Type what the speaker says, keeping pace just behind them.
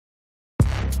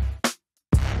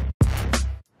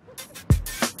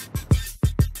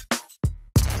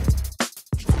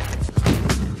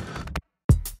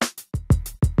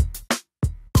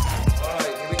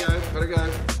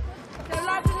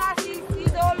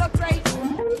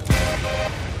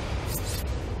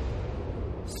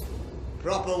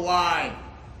proper wine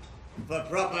for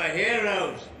proper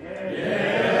heroes.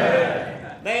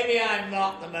 Yeah. Maybe I'm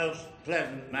not the most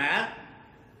pleasant man,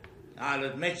 I'll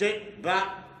admit it, but...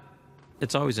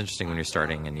 It's always interesting when you're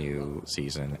starting a new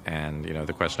season, and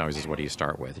the question always is, what do you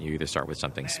start with? You either start with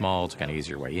something small to kind of ease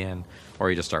your way in, or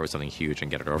you just start with something huge and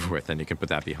get it over with, and you can put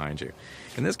that behind you.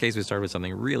 In this case, we started with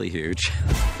something really huge.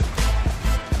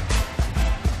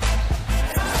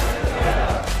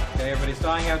 Okay, everybody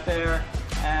starting out there,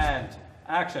 and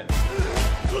action.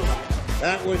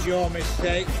 That was your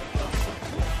mistake.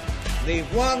 Leave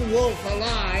one wolf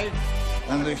alive,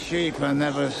 and the sheep are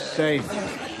never safe.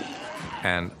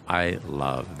 And I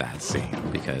love that scene,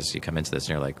 because you come into this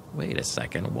and you're like, wait a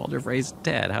second, Walter Frey's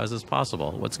dead. How is this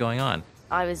possible? What's going on?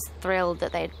 I was thrilled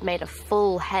that they'd made a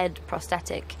full head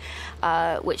prosthetic,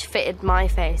 which fitted my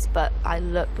face, but I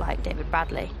looked like David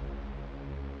Bradley.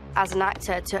 As an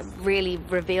actor, to really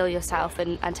reveal yourself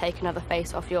and take another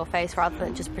face off your face rather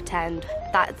than just pretend,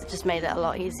 that just made it a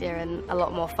lot easier and a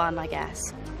lot more fun, I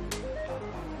guess.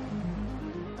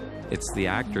 It's the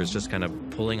actors just kind of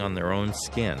pulling on their own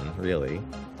skin, really.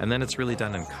 And then it's really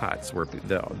done in cuts, where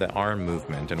the arm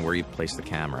movement and where you place the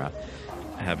camera,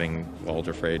 having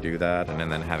Walter Frey do that,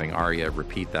 and then having Arya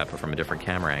repeat that, but from a different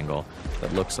camera angle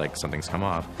that looks like something's come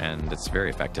off, and it's very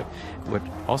effective.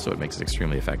 What makes it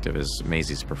extremely effective is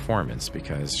Maisie's performance,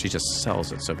 because she just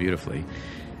sells it so beautifully.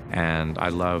 And I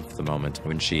love the moment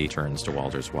when she turns to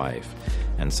Walter's wife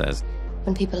and says,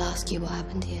 "When people ask you what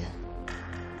happened here,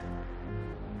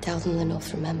 tell them the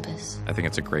North remembers." I think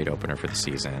it's a great opener for the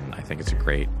season. I think it's a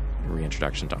great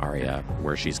reintroduction to Arya,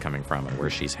 where she's coming from and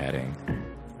where she's heading.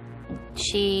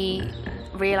 She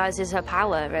realizes her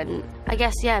power, and I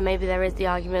guess, yeah, maybe there is the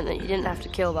argument that you didn't have to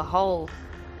kill the whole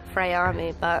Frey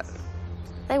army, but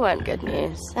they weren't good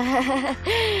news.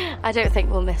 I don't think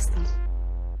we'll miss them.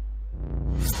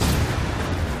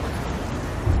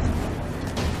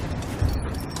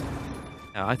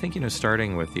 I think,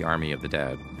 starting with the Army of the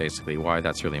Dead, basically why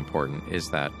that's really important is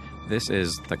that this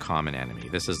is the common enemy.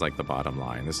 This is like the bottom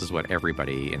line. This is what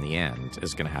everybody in the end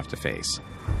is going to have to face.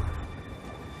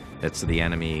 It's the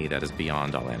enemy that is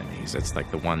beyond all enemies. It's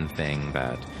like the one thing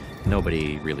that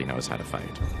nobody really knows how to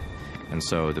fight. And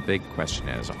so the big question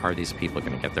is, are these people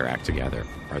going to get their act together?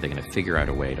 Are they going to figure out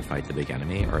a way to fight the big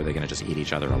enemy, or are they going to just eat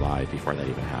each other alive before that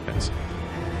even happens?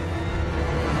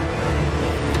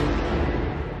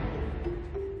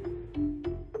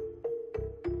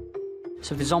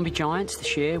 So the Zombie Giants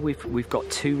this year, we've got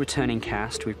 2 returning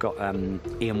cast. We've got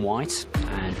Ian White,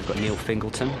 and we've got Neil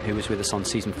Fingleton, who was with us on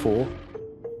season 4.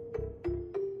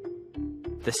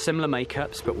 They're similar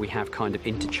makeups, but we have kind of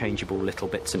interchangeable little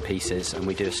bits and pieces, and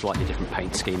we do a slightly different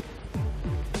paint scheme.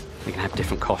 We can have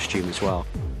different costume as well.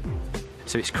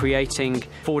 So it's creating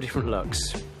 4 different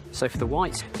looks. So for the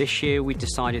Whites, this year we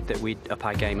decided that we'd up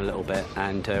our game a little bit,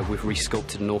 and we've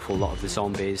resculpted an awful lot of the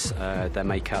zombies, their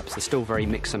makeups. They're still very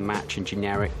mix and match and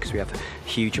generic, because we have a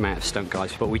huge amount of stunt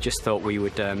guys, but we just thought we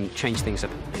would change things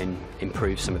up and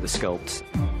improve some of the sculpts.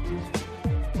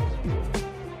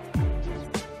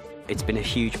 It's been a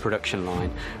huge production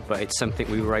line, but it's something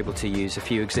we were able to use a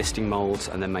few existing moulds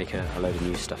and then make a load of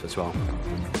new stuff as well.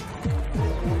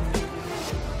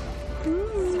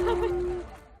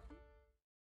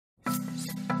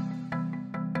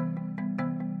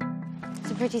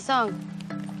 It's a pretty song.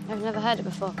 I've never heard it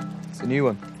before. It's a new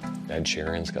one. Ed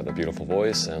Sheeran's got a beautiful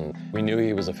voice, and we knew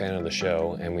he was a fan of the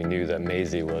show, and we knew that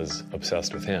Maisie was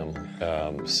obsessed with him.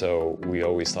 So we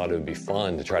always thought it would be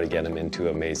fun to try to get him into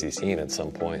a Maisie scene at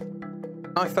some point.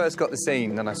 When I first got the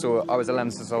scene and I saw I was a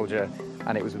Lannister soldier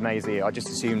and it was with Maisie, I just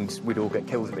assumed we'd all get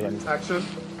killed at the end. Action.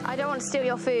 I don't want to steal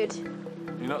your food.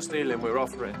 You're not stealing, we're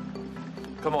offering.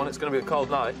 Come on, it's going to be a cold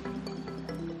night.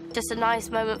 Just a nice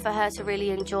moment for her to really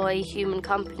enjoy human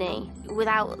company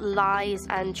without lies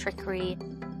and trickery.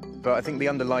 But I think the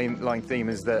underlying theme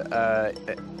is that,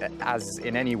 as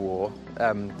in any war,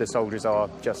 the soldiers are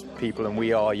just people and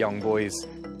we are young boys.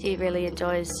 She really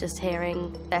enjoys just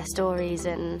hearing their stories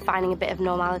and finding a bit of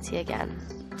normality again.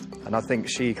 And I think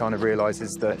she kind of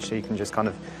realises that she can just kind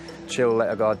of chill, let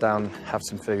her guard down, have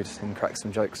some food and crack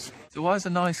some jokes. So why is a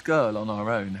nice girl on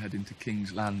our own heading to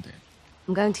King's Landing?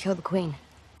 I'm going to kill the Queen.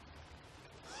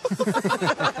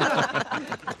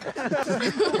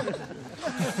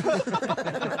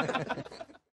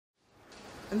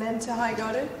 And then to High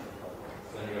Garden?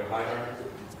 Then you go High Garden.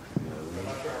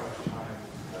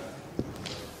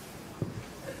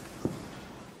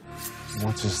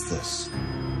 What is this?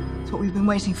 It's what we've been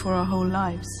waiting for our whole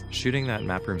lives. Shooting that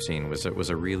map room scene was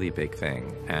a really big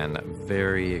thing, and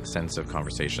very extensive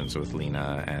conversations with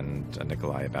Lena and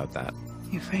Nikolai about that.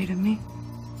 You afraid of me?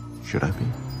 Should I be?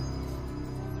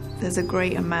 There's a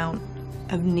great amount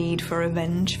of need for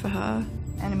revenge for her.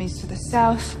 Enemies to the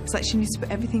south. It's like she needs to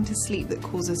put everything to sleep that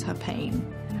causes her pain.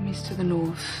 Enemies to the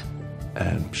north.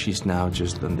 And she's now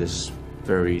just on this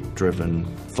very driven,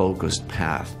 focused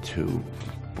path to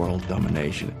world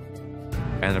domination.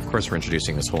 And of course, we're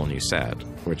introducing this whole new set,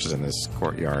 which is in this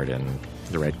courtyard in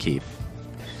the Red Keep,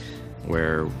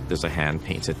 where there's a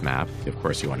hand-painted map. Of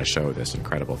course, you want to show this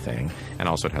incredible thing. And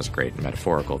also it has great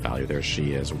metaphorical value. There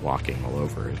she is walking all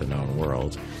over the known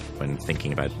world when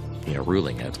thinking about,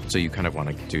 ruling it. So you kind of want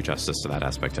to do justice to that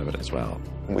aspect of it as well.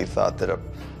 We thought that a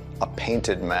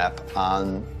painted map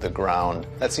on the ground,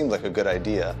 that seemed like a good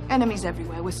idea. Enemies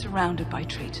everywhere. We're surrounded by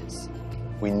traitors.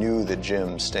 We knew that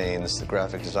Jim Staines, the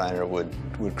graphic designer, would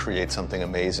create something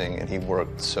amazing, and he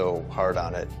worked so hard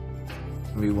on it.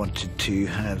 We wanted to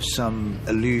have some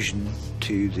allusion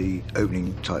to the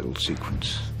opening title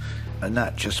sequence, and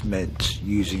that just meant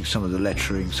using some of the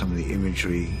lettering, some of the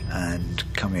imagery, and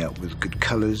coming up with good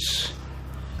colors,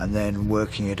 and then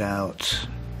working it out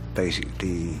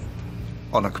basically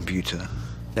on a computer.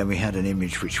 Then we had an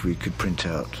image which we could print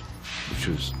out, which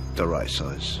was the right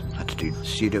size. Had to do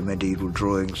pseudo-medieval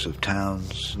drawings of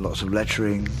towns, lots of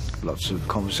lettering, lots of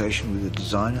conversation with the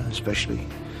designer especially.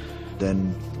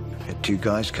 Then we had two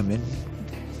guys come in,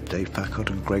 Dave Packard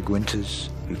and Greg Winters,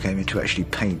 who came in to actually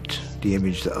paint the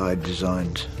image that I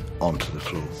designed onto the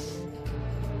floor.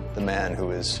 The man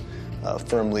who is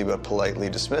firmly but politely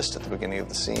dismissed at the beginning of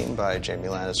the scene by Jamie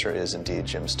Lannister is indeed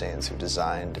Jim Staines, who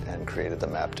designed and created the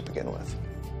map to begin with.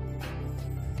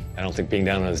 I don't think being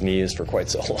down on his knees for quite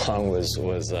so long was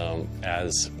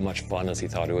as much fun as he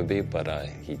thought it would be, but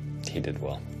he did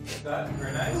well.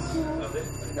 Very nice. Lovely.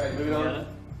 Okay, moving on.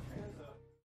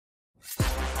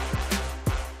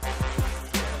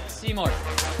 Seymour.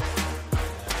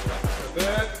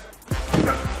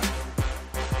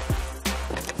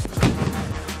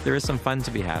 There is some fun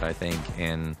to be had, I think,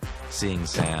 in seeing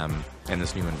Sam in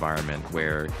this new environment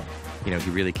where, he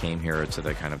really came here to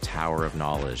the kind of tower of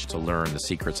knowledge to learn the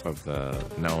secrets of the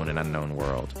known and unknown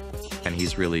world. And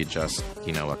he's really just,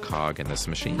 a cog in this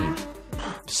machine.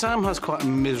 Sam has quite a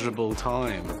miserable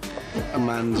time. A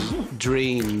man's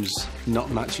dreams not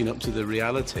matching up to the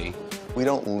reality. We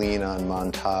don't lean on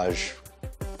montage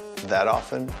that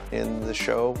often in the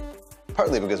show,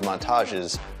 partly because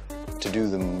montages, to do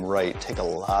them right, take a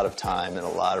lot of time and a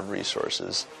lot of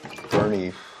resources.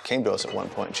 Bernie came to us at one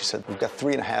point and she said, we've got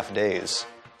 3.5 days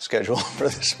scheduled for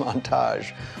this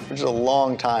montage, which is a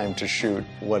long time to shoot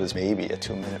what is maybe a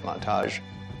 2-minute montage.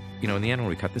 In the end, when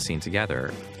we cut the scene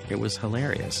together, it was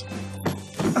hilarious.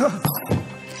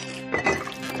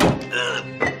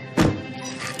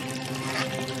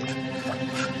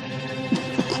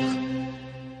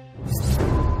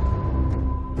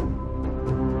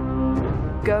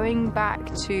 Going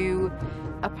back to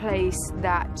a place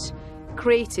that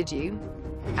created you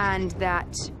and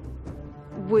that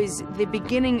was the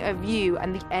beginning of you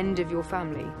and the end of your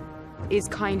family is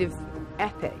kind of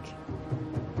epic.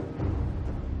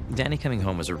 Danny coming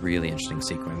home was a really interesting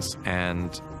sequence,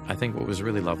 and I think what was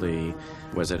really lovely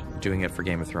was that doing it for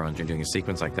Game of Thrones and doing a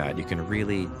sequence like that, you can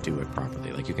really do it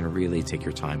properly. Like, you can really take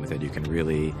your time with it. You can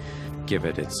really give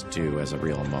it its due as a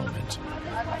real moment.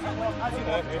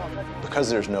 Because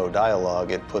there's no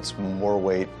dialogue, it puts more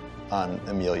weight on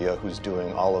Amelia, who's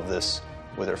doing all of this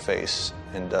with her face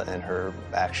and her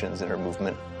actions and her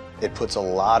movement. It puts a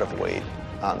lot of weight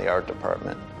on the art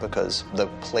department because the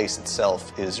place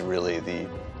itself is really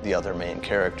the other main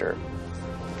character.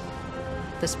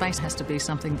 The space has to be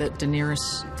something that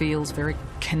Daenerys feels very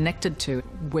connected to,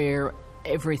 where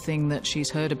everything that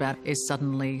she's heard about is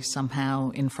suddenly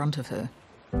somehow in front of her.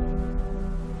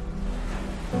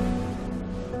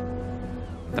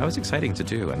 That was exciting to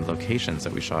do, and the locations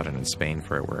that we shot in Spain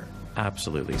for it were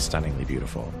absolutely stunningly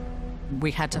beautiful. We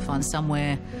had to find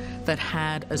somewhere that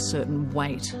had a certain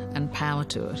weight and power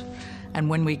to it. And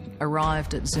when we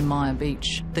arrived at Zumaya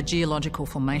Beach, the geological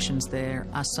formations there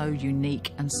are so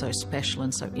unique and so special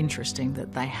and so interesting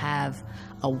that they have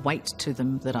a weight to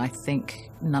them that I think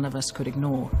none of us could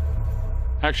ignore.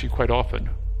 Actually, quite often,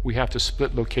 we have to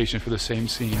split location for the same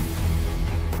scene.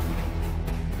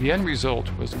 The end result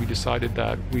was we decided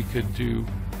that we could do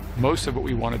most of what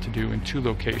we wanted to do in 2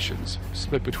 locations,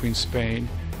 split between Spain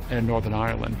and Northern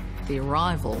Ireland. The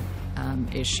arrival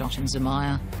is shot in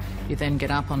Zumaya. You then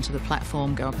get up onto the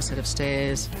platform, go up a set of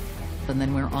stairs, and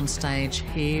then we're on stage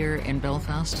here in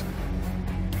Belfast.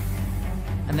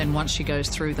 And then once she goes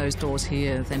through those doors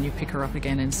here, then you pick her up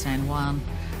again in San Juan,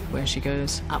 where she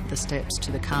goes up the steps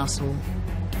to the castle.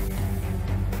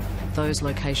 Those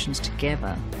locations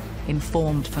together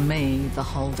informed for me the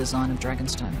whole design of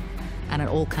Dragonstone. And it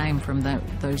all came from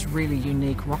those really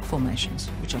unique rock formations,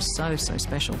 which are so, so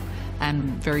special and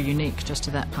very unique just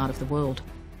to that part of the world.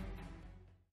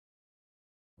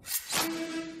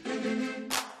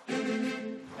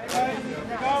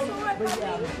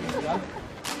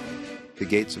 The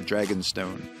Gates of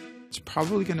Dragonstone. It's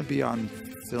probably going to be on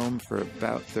film for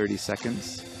about 30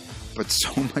 seconds, but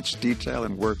so much detail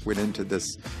and work went into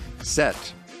this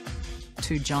set.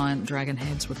 2 giant dragon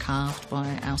heads were carved by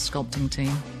our sculpting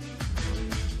team,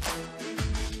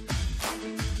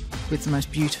 with the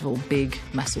most beautiful, big,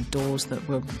 massive doors that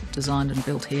were designed and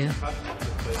built here.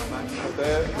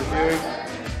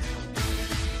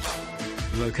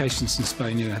 The locations in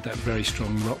Spain, had that very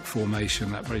strong rock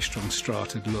formation, that very strong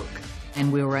strated look.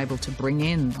 And we were able to bring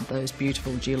in those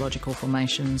beautiful geological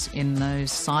formations in those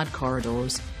side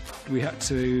corridors. We had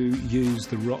to use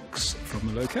the rocks from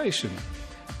the location.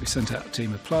 We sent out a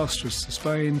team of plasterers to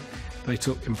Spain. They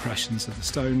took impressions of the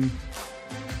stone.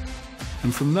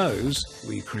 And from those,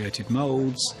 we created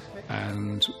moulds,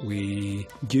 and we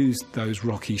used those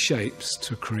rocky shapes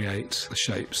to create the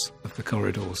shapes of the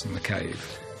corridors in the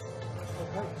cave.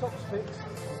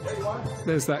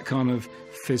 There's that kind of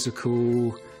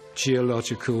physical,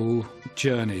 geological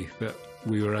journey that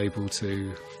we were able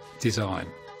to design.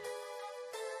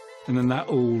 And then that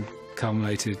all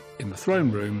culminated in the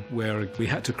throne room, where we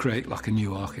had to create like a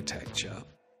new architecture.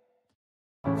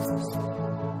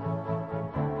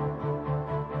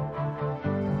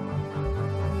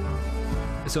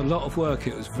 It's a lot of work.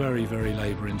 It was very, very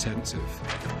labour intensive.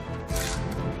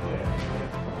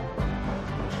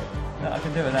 I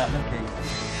can do without looking.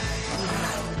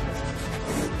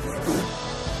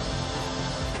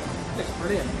 Looks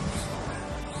brilliant.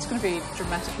 It's going to be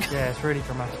dramatic. Yeah, it's really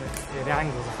dramatic. Yeah, the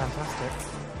angles are fantastic.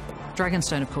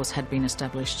 Dragonstone, of course, had been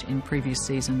established in previous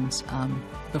seasons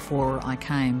before I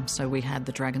came, so we had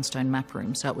the Dragonstone map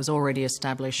room, so it was already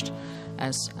established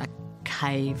as a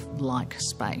cave-like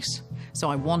space. So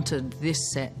I wanted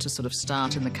this set to sort of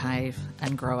start in the cave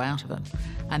and grow out of it.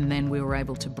 And then we were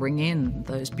able to bring in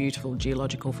those beautiful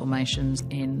geological formations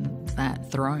in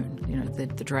that throne, the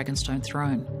Dragonstone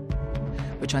throne,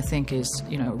 which I think is,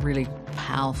 a really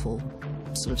powerful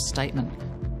sort of statement.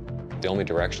 The only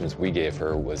directions we gave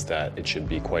her was that it should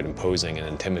be quite imposing and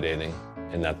intimidating,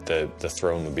 and that the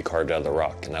throne would be carved out of the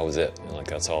rock, and that was it. And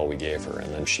that's all we gave her,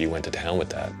 and then she went to town with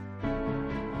that.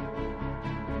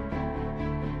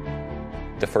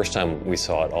 The first time we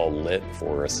saw it all lit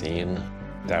for a scene,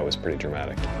 that was pretty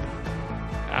dramatic.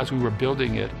 As we were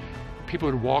building it, people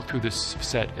would walk through this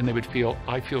set and they would feel,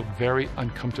 I feel very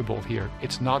uncomfortable here.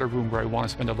 It's not a room where I want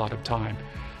to spend a lot of time.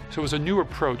 So it was a new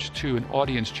approach to an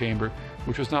audience chamber,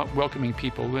 which was not welcoming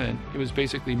people in. It was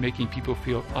basically making people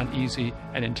feel uneasy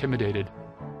and intimidated.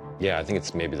 Yeah, I think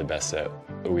it's maybe the best set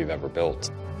that we've ever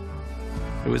built.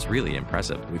 It was really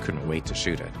impressive. We couldn't wait to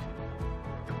shoot it.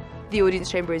 The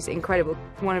audience chamber is incredible.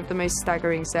 One of the most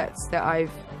staggering sets that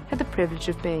I've had the privilege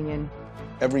of being in.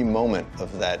 Every moment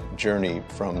of that journey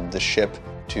from the ship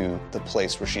to the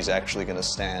place where she's actually going to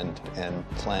stand and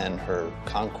plan her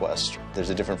conquest, there's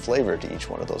a different flavor to each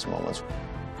one of those moments.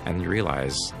 And you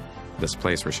realize this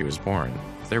place where she was born,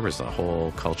 there was a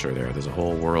whole culture there, there's a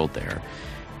whole world there,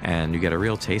 and you get a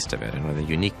real taste of it and the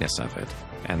uniqueness of it.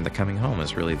 And the coming home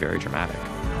is really very dramatic.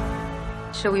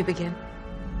 Shall we begin?